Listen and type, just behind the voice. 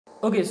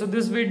Okay, so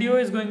this video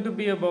is going to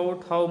be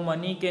about how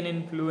money can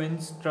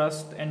influence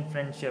trust and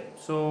friendship.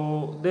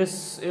 So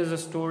this is a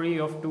story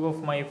of two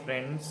of my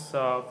friends.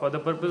 For the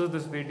purpose of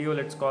this video,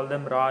 let's call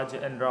them Raj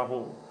and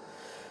Rahul.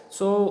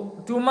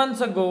 So 2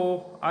 months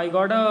ago, I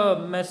got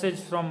a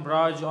message from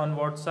Raj on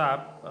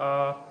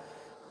WhatsApp,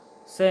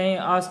 saying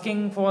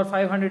asking for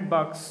 500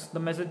 bucks. The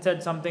message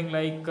said something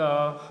like,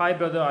 "Hi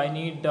brother, I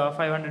need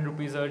 500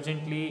 rupees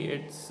urgently.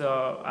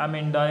 I'm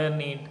in dire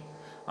need.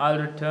 I'll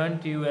return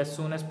to you as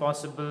soon as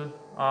possible.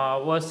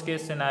 Worst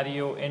case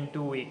scenario in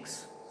 2 weeks."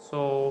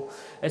 So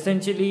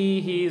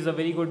essentially, he is a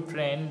very good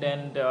friend,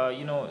 and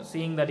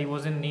seeing that he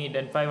was in need,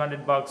 and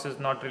 500 bucks is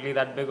not really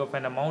that big of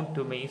an amount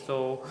to me. So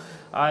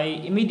I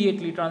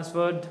immediately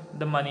transferred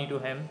the money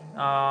to him.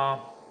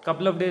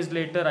 Couple of days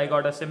later, I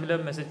got a similar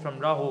message from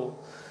Rahul.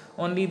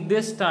 Only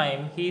this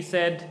time,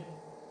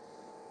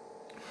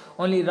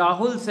 only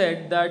Rahul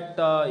said that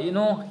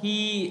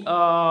he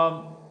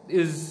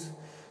is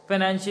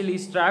financially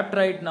strapped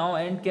right now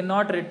and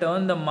cannot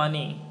return the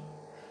money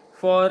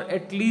for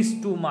at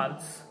least 2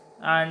 months.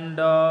 And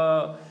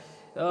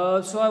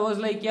so I was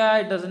like, yeah,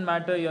 it doesn't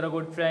matter, you're a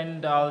good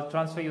friend, I'll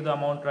transfer you the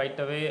amount right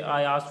away.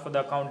 I asked for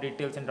the account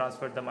details and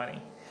transferred the money.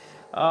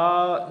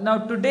 Now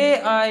today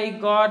I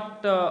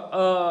got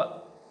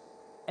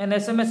an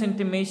SMS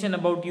intimation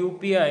about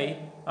UPI,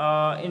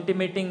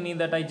 intimating me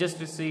that I just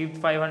received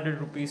 500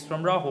 rupees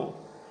from Rahul.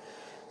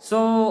 So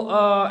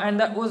and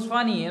that was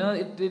funny,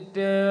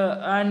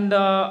 and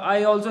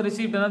I also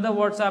received another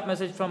WhatsApp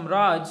message from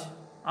Raj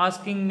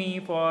asking me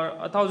for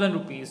 1,000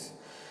 rupees,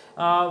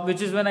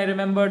 which is when I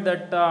remembered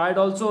that I'd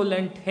also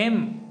lent him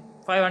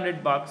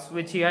 500 bucks,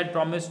 which he had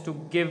promised to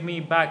give me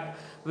back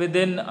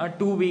within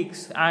 2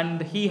 weeks,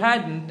 and he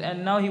hadn't,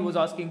 and now he was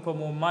asking for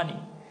more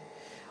money.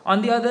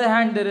 On the other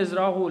hand, there is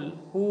Rahul,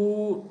 who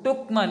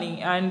took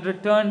money and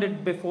returned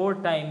it before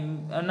time.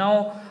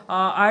 Now,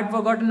 I had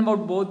forgotten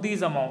about both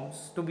these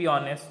amounts, to be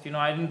honest.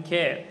 I didn't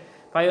care.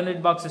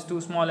 500 bucks is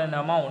too small an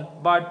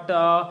amount. But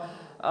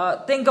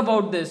think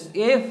about this.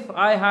 If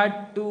I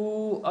had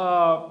to,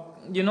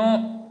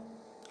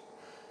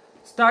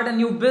 start a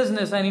new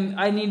business,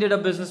 I needed a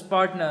business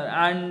partner.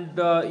 And,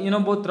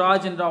 both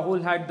Raj and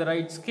Rahul had the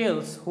right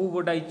skills. Who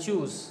would I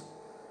choose?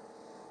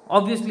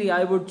 Obviously,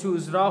 I would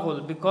choose Rahul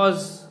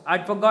because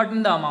I'd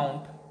forgotten the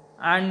amount,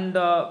 and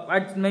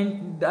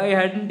I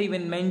hadn't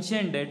even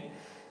mentioned it.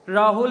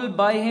 Rahul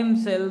by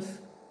himself,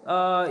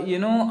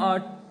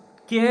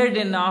 cared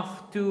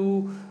enough to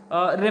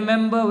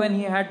remember when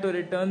he had to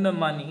return the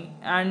money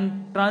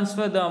and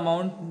transfer the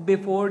amount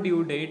before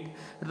due date.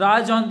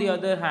 Raj, on the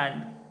other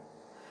hand,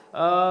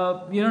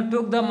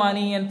 took the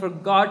money and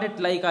forgot it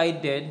like I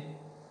did.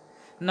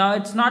 Now,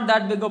 it's not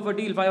that big of a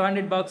deal.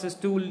 500 bucks is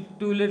too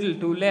little,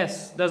 too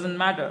less, doesn't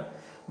matter.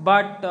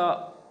 But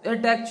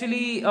it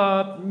actually,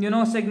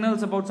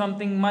 signals about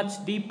something much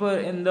deeper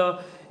in the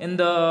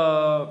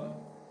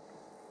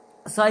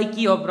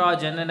psyche of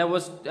Rajan. And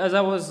as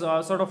I was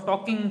sort of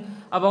talking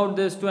about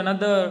this to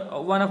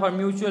one of our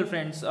mutual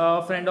friends,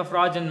 a friend of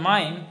Raj and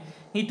mine,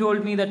 he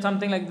told me that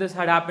something like this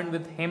had happened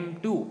with him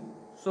too.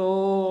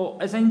 So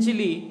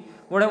essentially,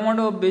 what I want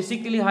to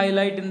basically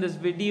highlight in this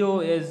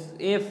video is,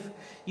 if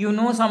you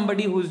know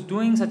somebody who's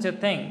doing such a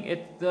thing,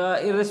 it's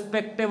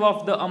irrespective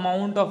of the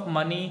amount of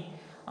money,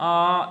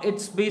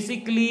 it's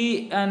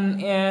basically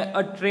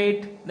a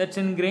trait that's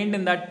ingrained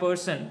in that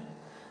person.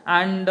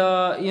 And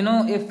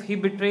if he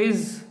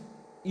betrays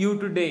you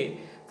today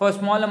for a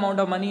small amount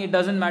of money, it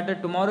doesn't matter.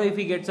 Tomorrow, if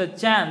he gets a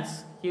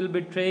chance, he'll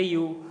betray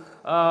you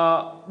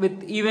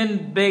with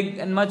even big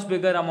and much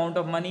bigger amount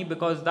of money,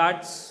 because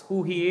that's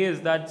who he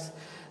is. That's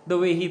the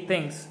way he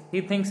thinks.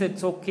 He thinks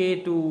it's okay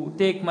to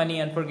take money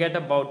and forget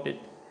about it.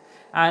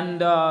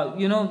 And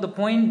the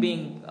point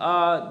being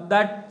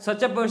that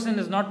such a person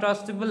is not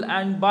trustable,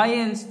 and by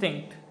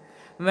instinct,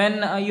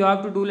 when you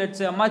have to do, let's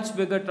say, a much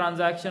bigger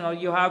transaction, or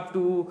you have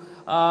to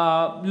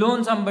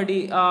loan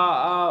somebody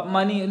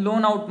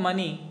loan out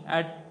money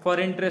for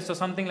interest or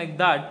something like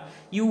that,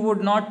 you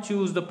would not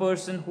choose the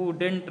person who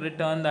didn't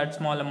return that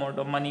small amount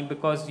of money,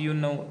 because you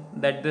know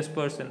that this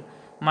person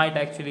might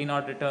actually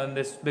not return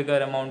this bigger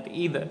amount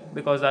either,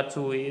 because that's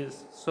who he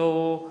is.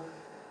 So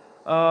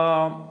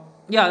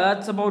yeah,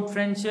 that's about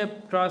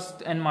friendship,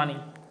 trust, and money.